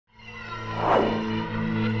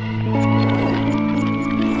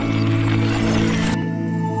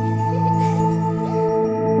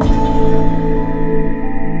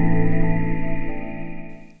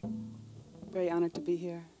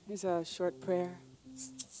is a short prayer.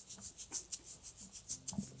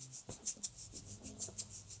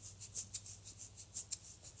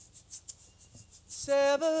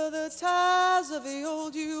 Sever the ties of the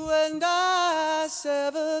old you and I.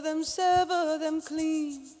 Sever them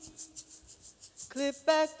clean. Clip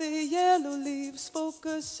back the yellow leaves,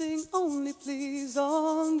 focusing only please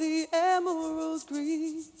on the emerald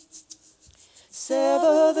green.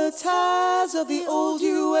 Sever the ties of the old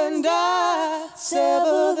you and I.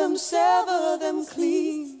 Sever them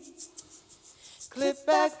clean. Clip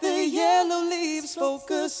back the yellow leaves,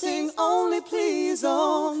 focusing only please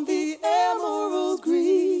on the emerald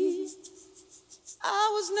green. I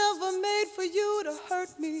was never made for you to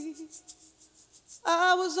hurt me.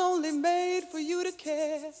 I was only made for you to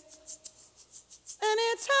care.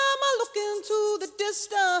 Anytime I look into the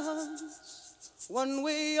distance, one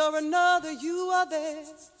way or another you are there.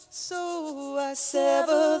 So I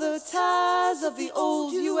sever the ties of the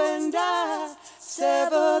old you and I.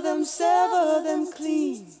 Sever them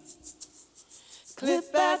clean.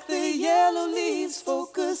 Clip back the yellow leaves,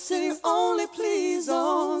 focusing only please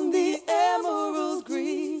on the emerald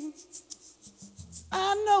green.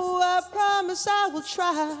 I know I promise I will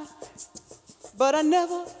try, but I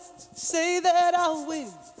never say that I'll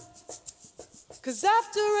win. 'Cause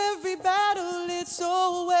after every battle it's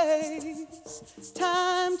always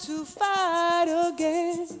time to fight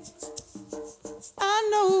again. I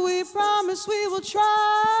know we promise we will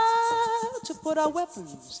try to put our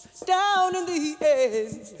weapons down in the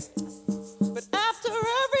end. But after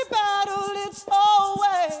every battle it's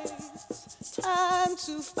always time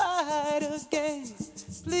to fight again.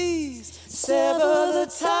 Please sever the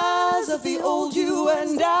ties of the old you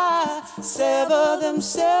and I. Sever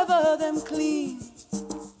them clean.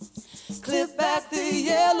 Clip back the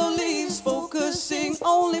yellow leaves, focusing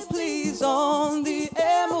only please on the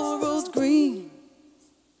emerald green.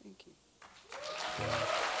 Thank you.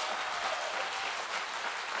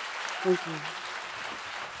 Thank you.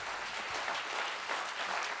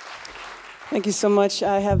 Thank you so much.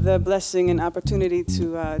 I have the blessing and opportunity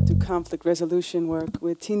to do conflict resolution work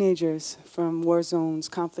with teenagers from war zones,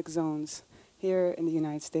 conflict zones, here in the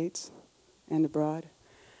United States and abroad.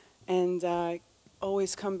 And I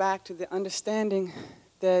always come back to the understanding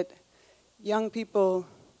that young people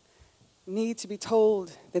need to be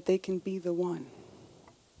told that they can be the one.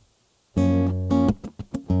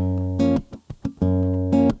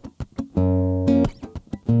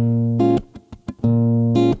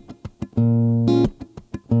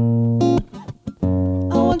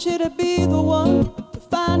 I want you to be the one to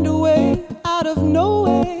find a way out of no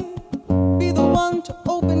way. Be the one to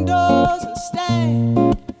open doors and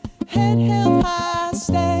stand, head held high,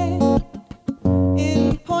 stand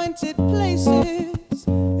in pointed places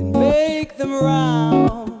and make them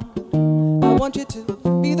round. I want you to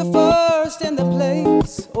be the first in the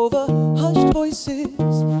place over hushed voices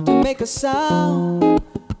to make a sound,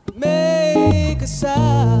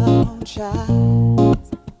 child.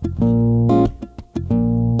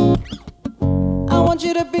 I want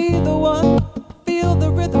you to be the one, feel the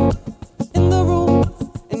rhythm in the room,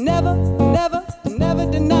 and never, never, never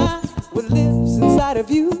deny what lives inside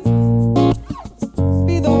of you.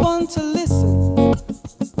 Be the one to listen,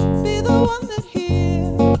 be the one that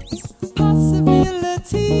hears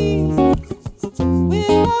possibilities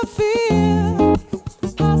without fear.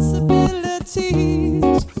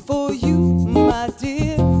 Possibilities for you, my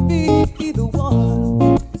dear. Be the one.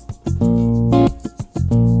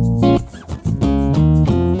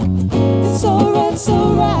 It's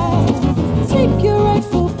alright, take your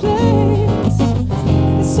rightful place.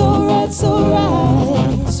 It's alright,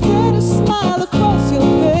 spread a smile across your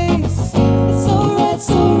face. It's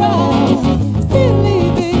alright,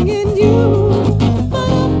 believing in you.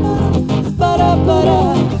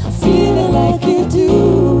 Ba-da, feeling like you do.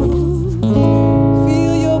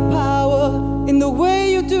 Feel your power in the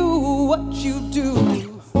way you do what you do.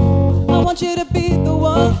 I want you to be the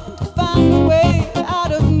one to find a way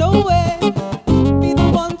out of nowhere. Be the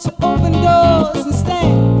one to open doors and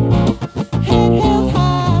stand, head held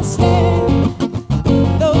high, stand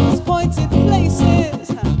those pointed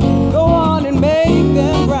places. Go on and make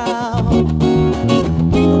them round.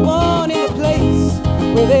 Be the one in a place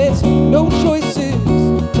where there's no choices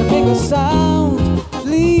to make a sound.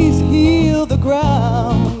 Please heal the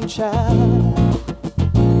ground, child.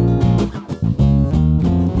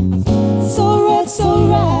 It's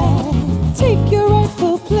alright, take your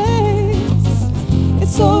rightful place.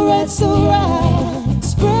 It's alright,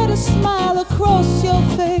 spread a smile across your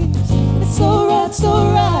face. It's alright,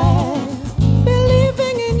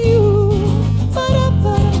 believing in you. Ba-da,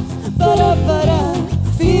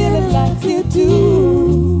 feeling like you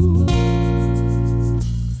do.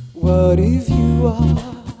 What if you are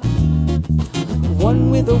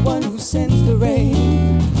one with the one who sends the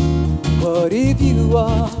rain? What if you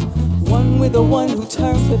are one with the one who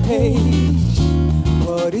turns the page?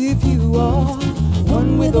 What if you are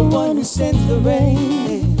one with the one who sends the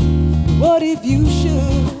rain? What if you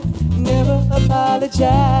should never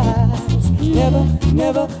apologize? Never,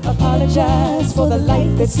 never apologize for the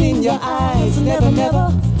light that's in your eyes. Never,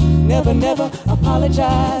 never, never, never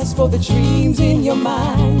apologize for the dreams in your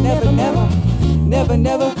mind. Never, never, never,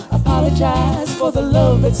 never apologize for the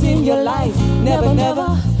love that's in your life. Never,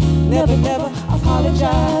 never, never, never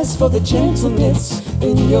apologize for the gentleness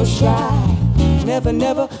in your stride. Never,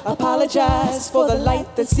 never apologize for the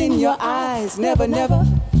light that's in your eyes. Never, never,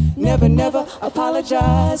 never, never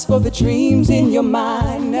apologize for the dreams in your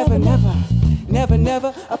mind. Never, never, never,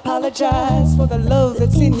 never apologize for the love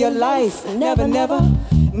that's in your life. Never, never,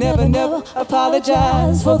 never, never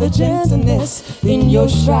apologize for the gentleness in your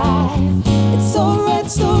stride. It's alright,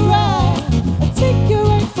 it's alright. Take your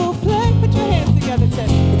rightful place. Put your hands together,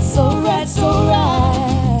 Teddy. It's alright, it's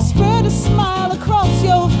alright. Spread a smile across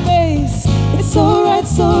your face. It's alright,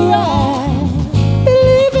 it's alright.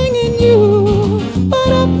 Believing in you.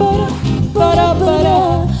 Ba-da, ba-da, ba-da,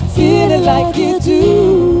 ba-da. Feeling like you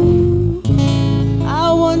do.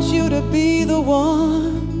 I want you to be the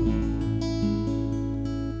one.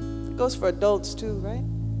 It goes for adults too, right?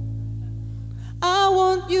 I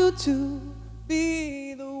want you to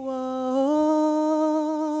be the one.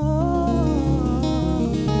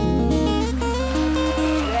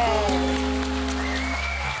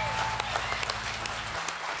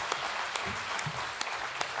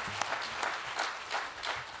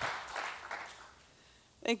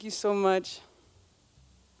 Thank you so much.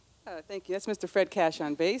 Thank you. That's Mr. Fred Cash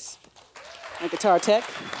on bass and guitar tech.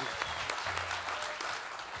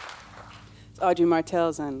 It's Audrey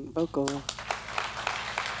Martell's on vocal.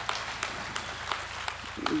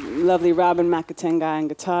 Lovely Robin Makatenga on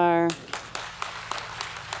guitar.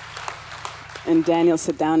 And Daniel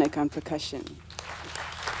Sadownik on percussion.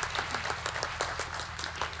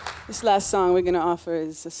 This last song we're going to offer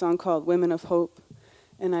is a song called Women of Hope.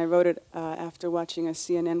 And I wrote it after watching a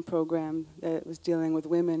CNN program that was dealing with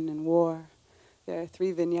women and war. There are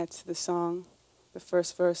 3 vignettes to the song. The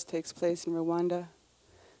first verse takes place in Rwanda.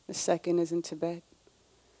 The second is in Tibet.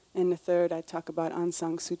 And the third, I talk about Aung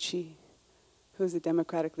San Suu Kyi, who's the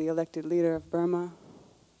democratically elected leader of Burma.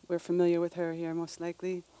 We're familiar with her here, most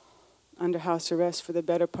likely, under house arrest for the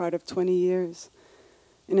better part of 20 years.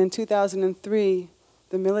 And in 2003,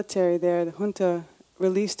 the military there, the junta,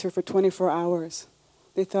 released her for 24 hours.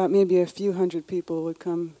 They thought maybe a few hundred people would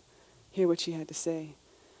come hear what she had to say.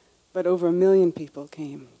 But over 1 million people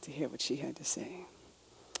came to hear what she had to say.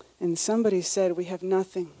 And somebody said, we have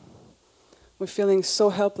nothing. We're feeling so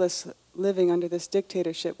helpless living under this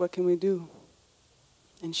dictatorship. What can we do?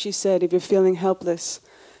 And she said, if you're feeling helpless,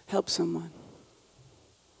 help someone.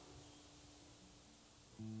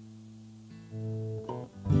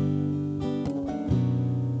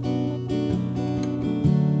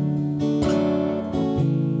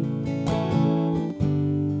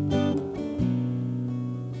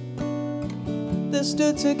 They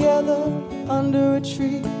stood together under a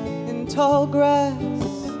tree in tall grass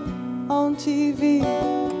on TV,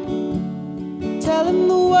 telling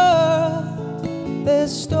the world their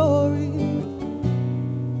story.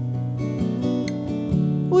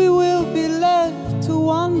 We will be left to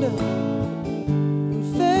wander and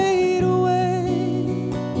fade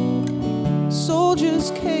away.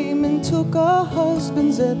 Soldiers came and took our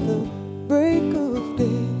husbands at the break of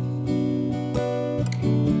day.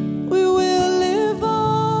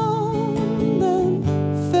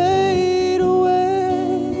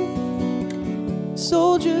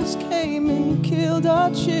 Soldiers came and killed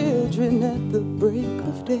our children at the break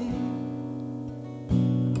of day.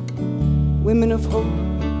 Women of hope,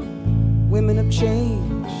 women of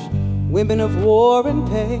change, women of war and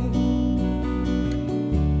pain.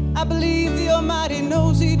 I believe the Almighty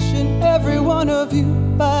knows each and every one of you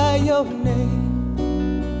by your name.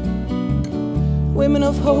 Women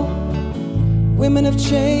of hope, women of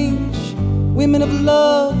change, women of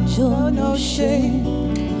love, show no shame.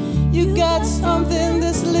 You got something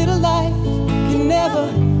this little life can never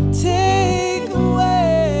take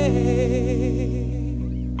away.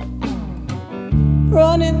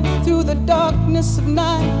 Running through the darkness of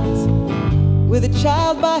night with a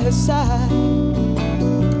child by her side.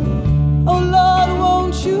 Oh Lord,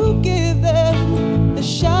 won't you give them the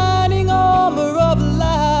shining armor of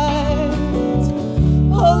light?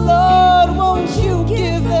 Oh Lord, won't you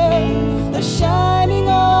give them the shining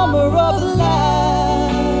armor of light?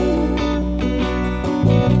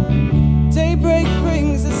 Daybreak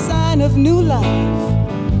brings a sign of of new life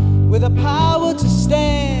with the power to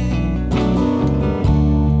stand.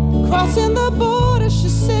 Crossing the border, she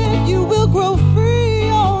said, you will grow free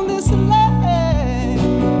on this land.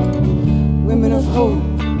 Women of hope,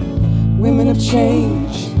 women of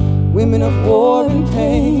change, women of war and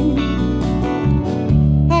pain.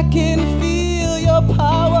 I can feel your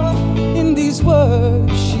power in these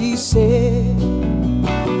words, she said.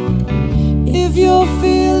 If you're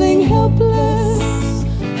feeling helpless,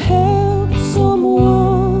 help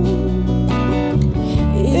someone.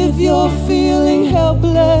 If you're feeling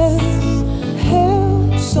helpless,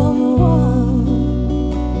 help someone.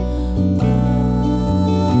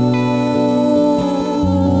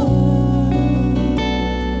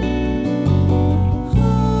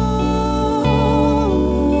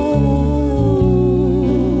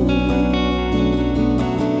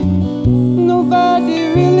 Nobody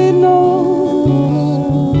really knows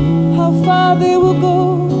how far they will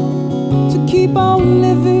go to keep on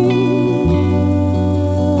living.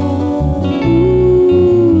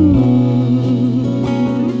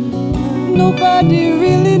 Nobody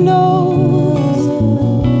really knows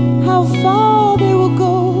how far they will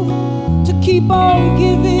go to keep on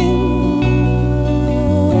giving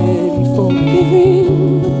and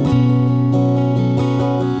forgiving.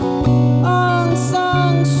 Aung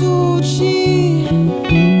San Suu Kyi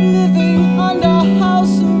living under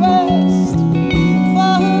house arrest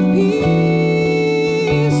for her peaceful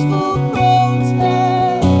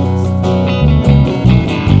protest.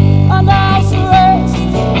 Under house arrest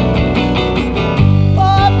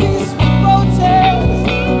for her peaceful protest.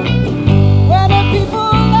 When the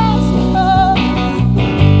people asked her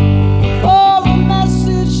for a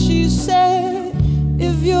message, she said,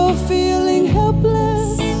 if you're feeling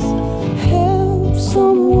helpless, help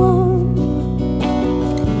someone.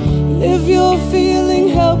 If you're feeling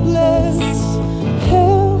helpless,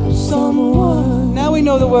 help someone. Now we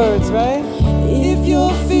know the words, right? If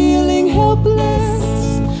you're feeling helpless,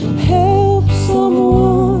 help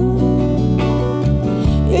someone.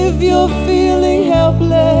 If you're feeling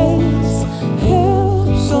helpless,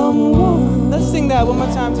 help someone. Let's sing that one more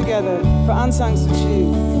time together for Aung San Suu Kyi.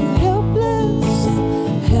 Helpless,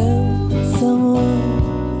 help someone.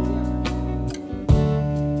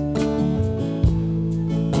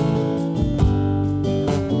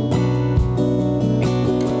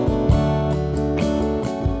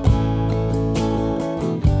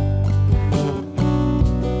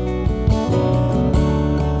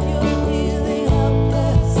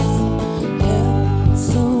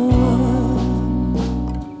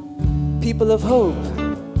 People of hope,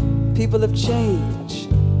 people of change,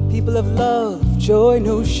 people of love, joy,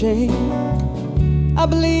 no shame. I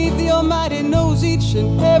believe the Almighty knows each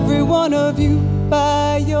and every one of you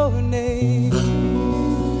by your name.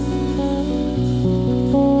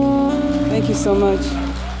 Thank you so much.